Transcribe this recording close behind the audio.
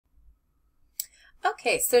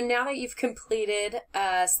Okay, so now that you've completed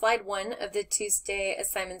slide 1 of the Tuesday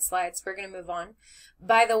assignment slides, we're going to move on.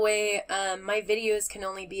 By the way, my videos can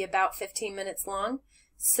only be about 15 minutes long,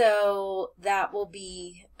 so that will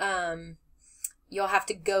be, you'll have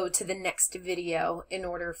to go to the next video in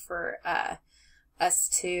order for us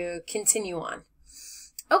to continue on.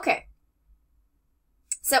 Okay,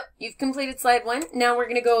 so you've completed slide 1. Now we're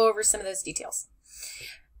going to go over some of those details.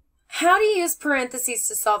 How do you use parentheses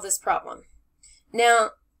to solve this problem? Now,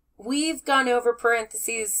 we've gone over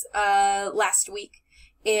parentheses last week,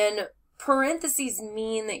 and parentheses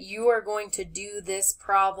mean that you are going to do this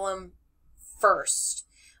problem first.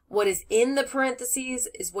 What is in the parentheses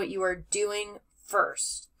is what you are doing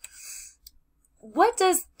first. What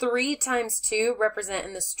does 3 times 2 represent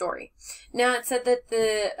in the story? Now, it said that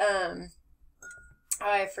the,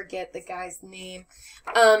 I forget the guy's name.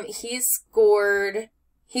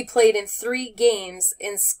 He played in 3 games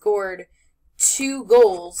and scored 2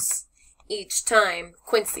 goals each time.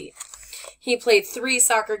 Quincy. He played 3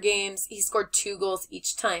 soccer games. He scored 2 goals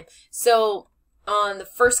each time. So on the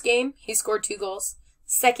first game, he scored 2 goals.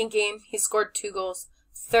 Second game, he scored 2 goals.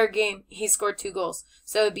 Third game, he scored 2 goals.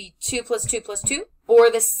 So it would be 2 plus 2 plus 2,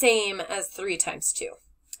 or the same as 3 times 2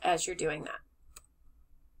 as you're doing that.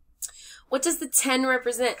 What does the 10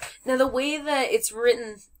 represent? Now the way that it's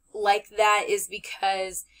written like that is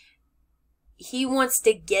because he wants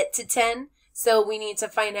to get to 10. So we need to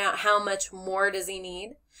find out how much more does he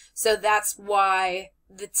need. So that's why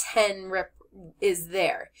the 10 is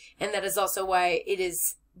there. And that is also why it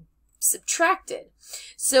is subtracted.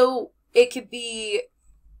 So it could be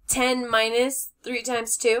 10 minus 3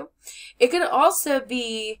 times 2. It could also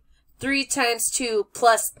be 3 times 2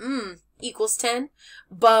 plus equals 10.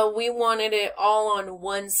 But we wanted it all on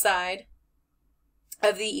one side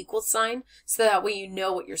of the equal sign. So that way you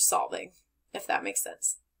know what you're solving, if that makes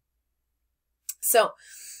sense. So,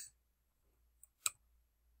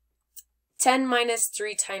 10 minus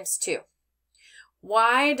 3 times 2.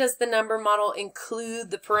 Why does the number model include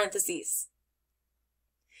the parentheses?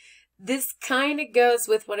 This kind of goes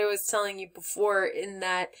with what I was telling you before, in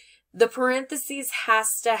that the parentheses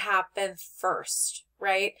has to happen first,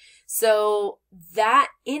 right? So that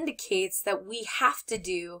indicates that we have to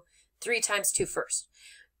do 3 times 2 first.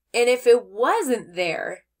 And if it wasn't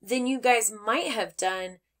there, then you guys might have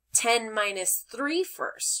done 10 minus 3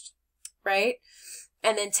 first, right?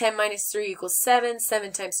 And then 10 minus 3 equals 7.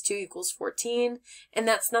 7 times 2 equals 14. And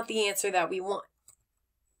that's not the answer that we want.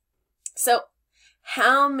 So,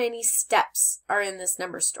 how many steps are in this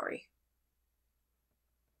number story?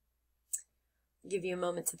 I'll give you a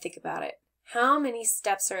moment to think about it. How many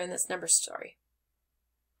steps are in this number story?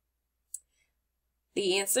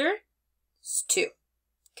 The answer is 2.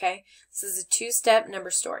 Okay? This is a 2-step number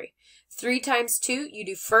story. 3 times 2, you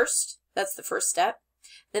do first. That's the first step.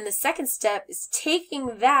 Then the second step is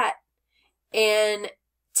taking that and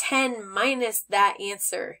 10 minus that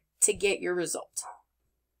answer to get your result.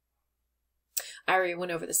 I already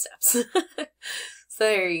went over the steps. So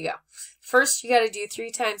there you go. First, you got to do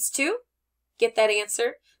 3 times 2, get that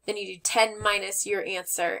answer. Then you do 10 minus your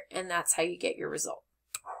answer, and that's how you get your result.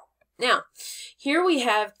 Now, here we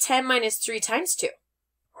have 10 minus 3 times 2.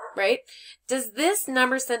 Right? Does this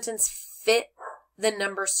number sentence fit the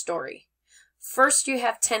number story? First you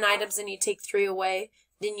have 10 items and you take 3 away,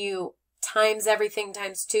 then you times everything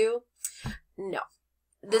times 2. No.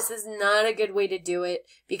 This is not a good way to do it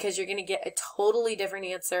because you're going to get a totally different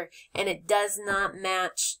answer and it does not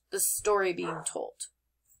match the story being told.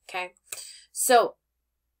 Okay? So,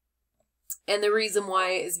 and the reason why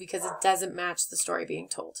is because it doesn't match the story being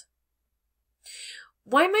told.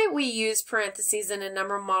 Why might we use parentheses in a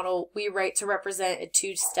number model we write to represent a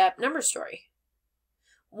 2-step number story?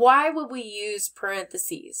 Why would we use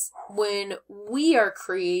parentheses when we are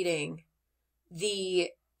creating the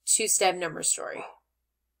 2-step number story?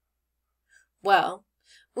 Well,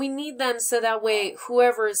 we need them so that way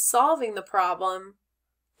whoever is solving the problem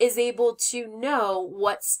is able to know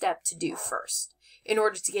what step to do first in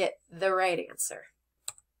order to get the right answer.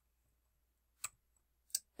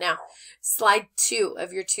 Now, slide 2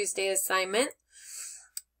 of your Tuesday assignment.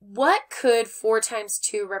 What could 4 times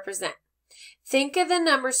 2 represent? Think of the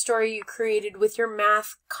number story you created with your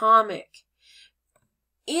math comic.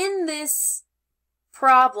 In this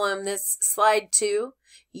problem, this slide 2,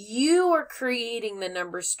 you are creating the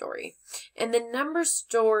number story. And the number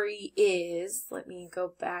story is, let me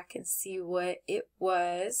go back and see what it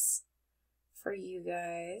was for you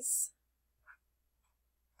guys.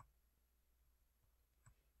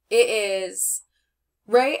 It is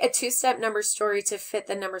write a 2-step number story to fit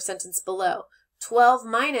the number sentence below. 12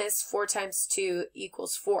 minus 4 times 2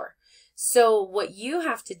 equals 4. So what you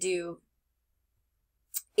have to do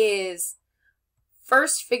is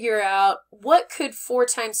first figure out what could 4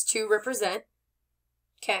 times 2 represent,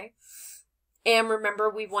 okay? And remember,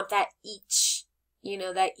 we want that each, you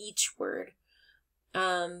know, that each word.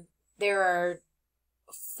 There are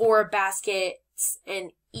 4 baskets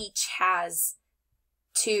and each has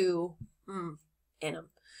 2 in them.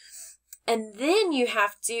 And then you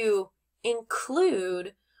have to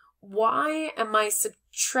include, why am I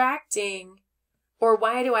subtracting, or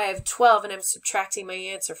why do I have 12 and I'm subtracting my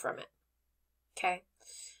answer from it? Okay.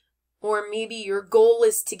 Or maybe your goal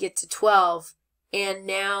is to get to 12 and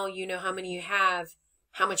now you know how many you have.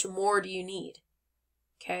 How much more do you need?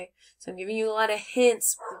 Okay. So I'm giving you a lot of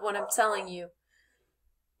hints with what I'm telling you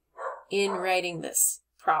in writing this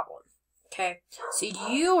problem. Okay. So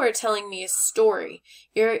you are telling me a story.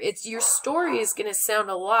 Your story is going to sound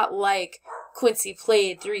a lot like Quincy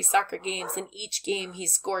played 3 soccer games, and each game he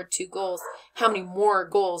scored 2 goals. How many more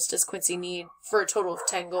goals does Quincy need for a total of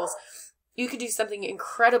 10 goals? You could do something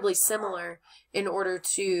incredibly similar in order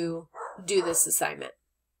to do this assignment.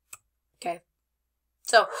 Okay.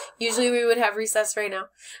 So usually we would have recess right now.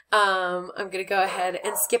 I'm going to go ahead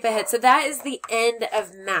and skip ahead. So that is the end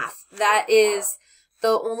of math. That is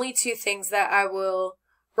the only 2 things that I will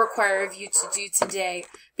require of you to do today,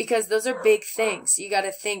 because those are big things. You got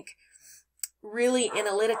to think really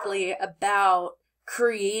analytically about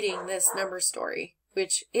creating this number story,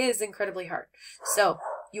 which is incredibly hard. So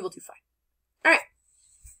you will do fine. All right.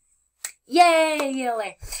 Yay,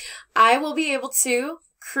 ELA. I will be able to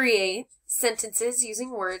create sentences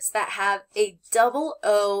using words that have a double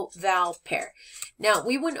O vowel pair. Now,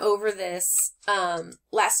 we went over this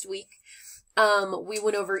last week. We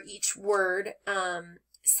went over each word.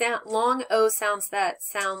 Long O sounds that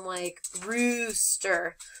sound like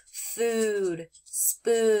rooster, food,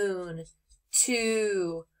 spoon,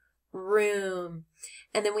 2, room.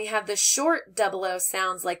 And then we have the short double O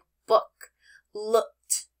sounds like book,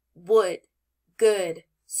 looked, would, good,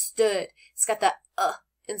 stood. It's got the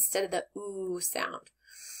instead of the oo sound.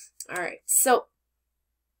 All right, so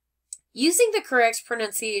using the correct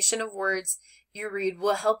pronunciation of words you read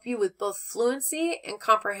will help you with both fluency and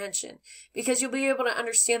comprehension, because you'll be able to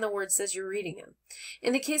understand the words as you're reading them.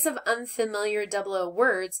 In the case of unfamiliar double O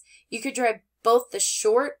words, you could try both the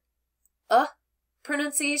short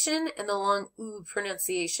pronunciation and the long oo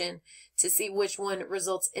pronunciation to see which one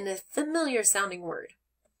results in a familiar sounding word.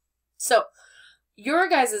 So your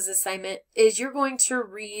guys' assignment is you're going to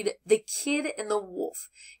read The Kid and the Wolf.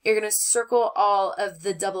 You're going to circle all of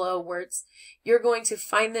the double O words. You're going to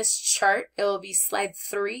find this chart. It will be slide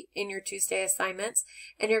 3 in your Tuesday assignments.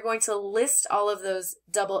 And you're going to list all of those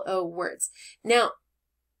double O words. Now,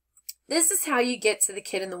 this is how you get to The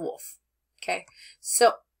Kid and the Wolf. Okay,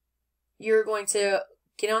 so you're going to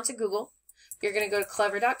get onto Google. You're going to go to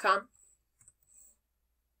clever.com.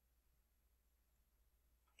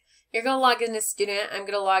 You're going to log in as student. I'm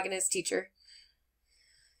going to log in as teacher,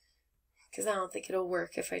 because I don't think it'll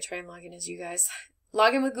work if I try and log in as you guys.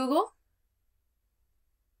 Log in with Google.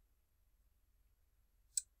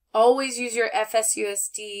 Always use your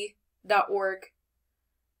fsusd.org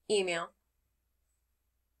email.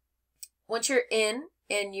 Once you're in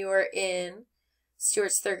and you are in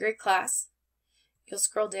Stuart's 3rd grade class, you'll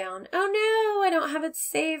scroll down. Oh no, I don't have it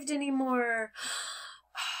saved anymore.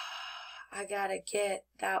 I gotta get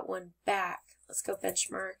that one back. Let's go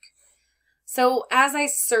benchmark. So as I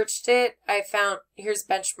searched it, I found, here's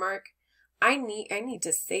benchmark. I need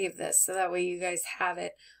to save this so that way you guys have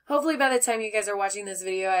it. Hopefully by the time you guys are watching this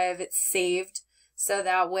video, I have it saved so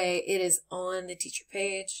that way it is on the teacher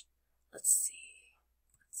page. Let's see.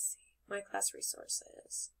 My class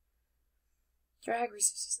resources. Drag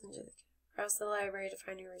resources into the, browse the library to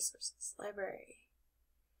find new resources. Library.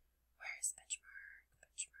 Where is benchmark?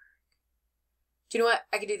 Do you know what?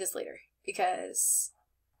 I can do this later because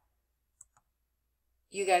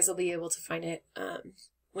you guys will be able to find it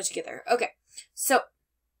once you get there. Okay, so,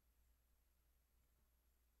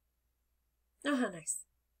 oh, how nice.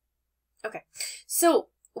 Okay, so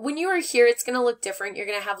when you are here, it's going to look different. You're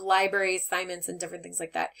going to have library assignments and different things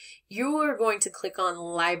like that. You are going to click on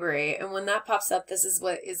library, and when that pops up, this is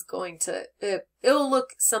what is going to, it'll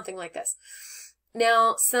look something like this.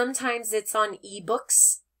 Now, sometimes it's on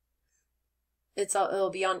ebooks. It'll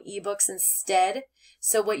be on ebooks instead.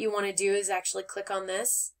 So what you want to do is actually click on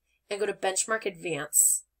this and go to Benchmark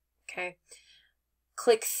Advance. Okay.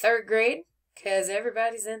 Click 3rd grade because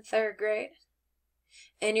everybody's in 3rd grade.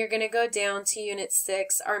 And you're going to go down to Unit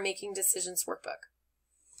 6, our Making Decisions workbook.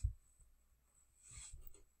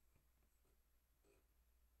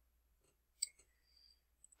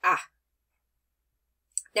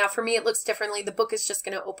 Now for me, it looks differently. The book is just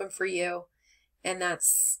going to open for you, and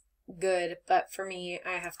that's good. But for me,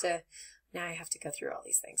 now I have to go through all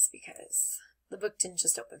these things because the book didn't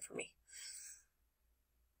just open for me.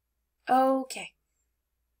 Okay.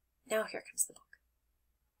 Now here comes the book.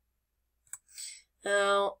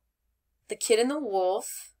 Now, The Kid and the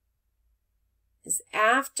Wolf is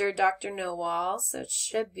after Dr. Know-All, so it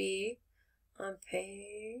should be on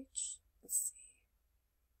page, let's see.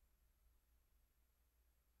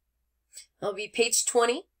 It'll be page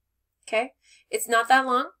 20, okay? It's not that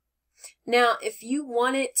long. Now, if you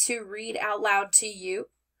want it to read out loud to you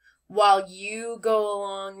while you go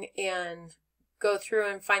along and go through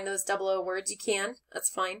and find those 00 words, you can. That's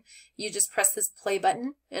fine. You just press this play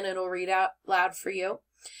button and it'll read out loud for you.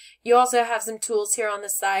 You also have some tools here on the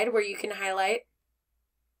side where you can highlight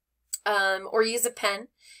or use a pen,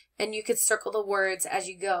 and you could circle the words as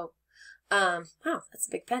you go. Wow, that's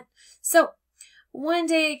a big pen. So, one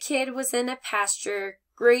day a kid was in a pasture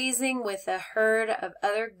grazing with a herd of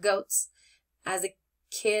other goats. As a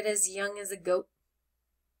kid as young as a goat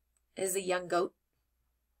is a young goat.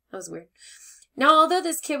 That was weird. Now, although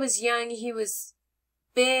this kid was young, he was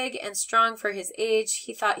big and strong for his age.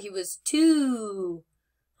 He thought he was 2.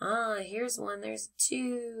 Ah, here's 1. There's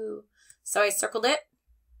 2. So I circled it.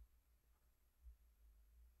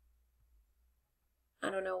 I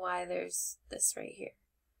don't know why there's this right here.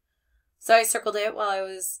 So I circled it while I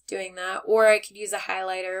was doing that. Or I could use a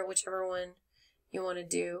highlighter, whichever one you want to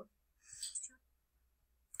do.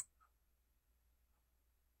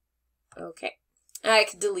 Okay. I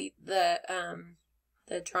could delete the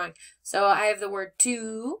drawing. So I have the word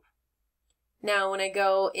 2. Now when I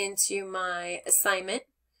go into my assignment,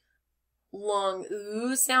 long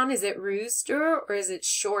oo sound, is it rooster or is it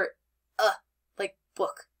short like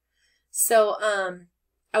book? So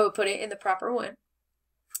I would put it in the proper one,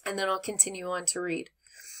 and then I'll continue on to read.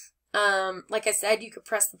 Like I said, you could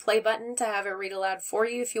press the play button to have it read aloud for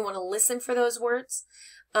you if you want to listen for those words.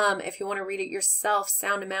 If you want to read it yourself,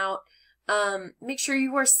 sound them out. Make sure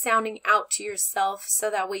you are sounding out to yourself so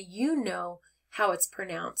that way you know how it's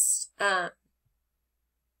pronounced.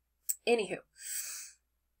 Anywho,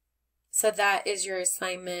 so that is your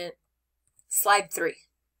assignment, slide 3.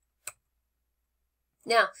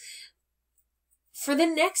 Now, for the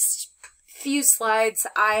next few slides,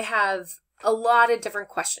 I have a lot of different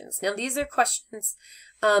questions. Now, these are questions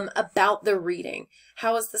about the reading.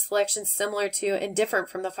 How is the selection similar to and different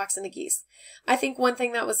from The Fox and the Geese? I think one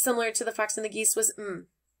thing that was similar to The Fox and the Geese was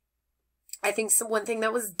I think one thing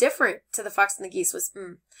that was different to The Fox and the Geese was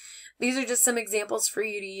These are just some examples for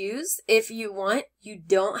you to use if you want. You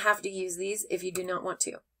don't have to use these if you do not want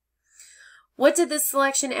to. What did this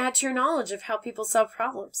selection add to your knowledge of how people solve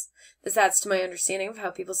problems? This adds to my understanding of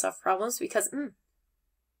how people solve problems because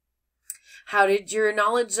How did your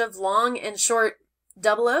knowledge of long and short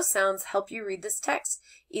 00 sounds help you read this text,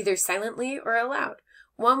 either silently or aloud?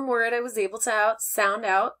 One word I was able to sound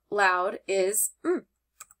out loud is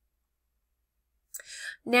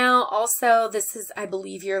Now, also, this is, I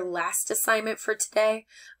believe, your last assignment for today.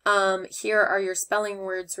 Here are your spelling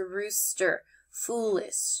words: rooster,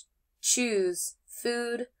 foolish, choose,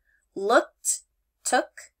 food, looked,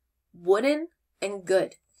 took, wooden, and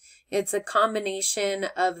good. It's a combination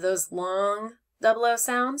of those long 00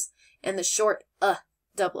 sounds and the short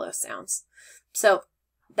 00 sounds. So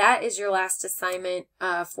that is your last assignment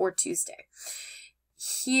for Tuesday.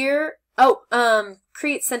 Here,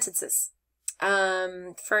 create sentences.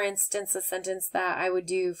 For instance, a sentence that I would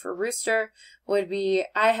do for rooster would be,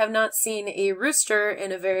 I have not seen a rooster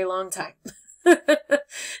in a very long time.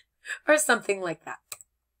 Or something like that.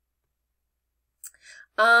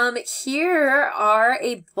 Here are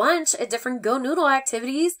a bunch of different Go Noodle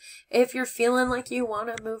activities. If you're feeling like you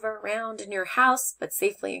want to move around in your house, but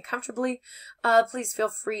safely and comfortably, please feel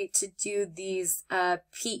free to do these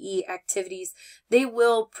PE activities. They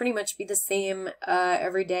will pretty much be the same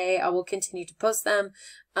every day. I will continue to post them,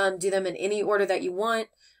 do them in any order that you want.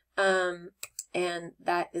 And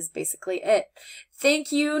that is basically it.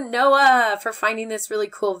 Thank you, Noah, for finding this really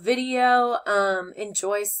cool video.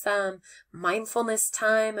 Enjoy some mindfulness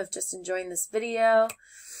time of just enjoying this video.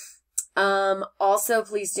 Also,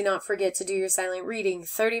 please do not forget to do your silent reading.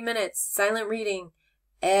 30 minutes silent reading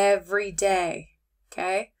every day.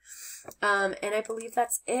 Okay? And I believe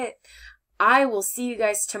that's it. I will see you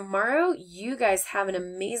guys tomorrow. You guys have an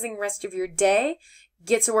amazing rest of your day.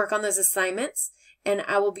 Get to work on those assignments. And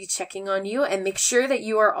I will be checking on you, and make sure that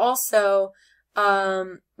you are also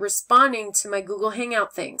responding to my Google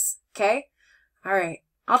Hangout things. Okay? All right.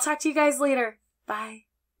 I'll talk to you guys later. Bye.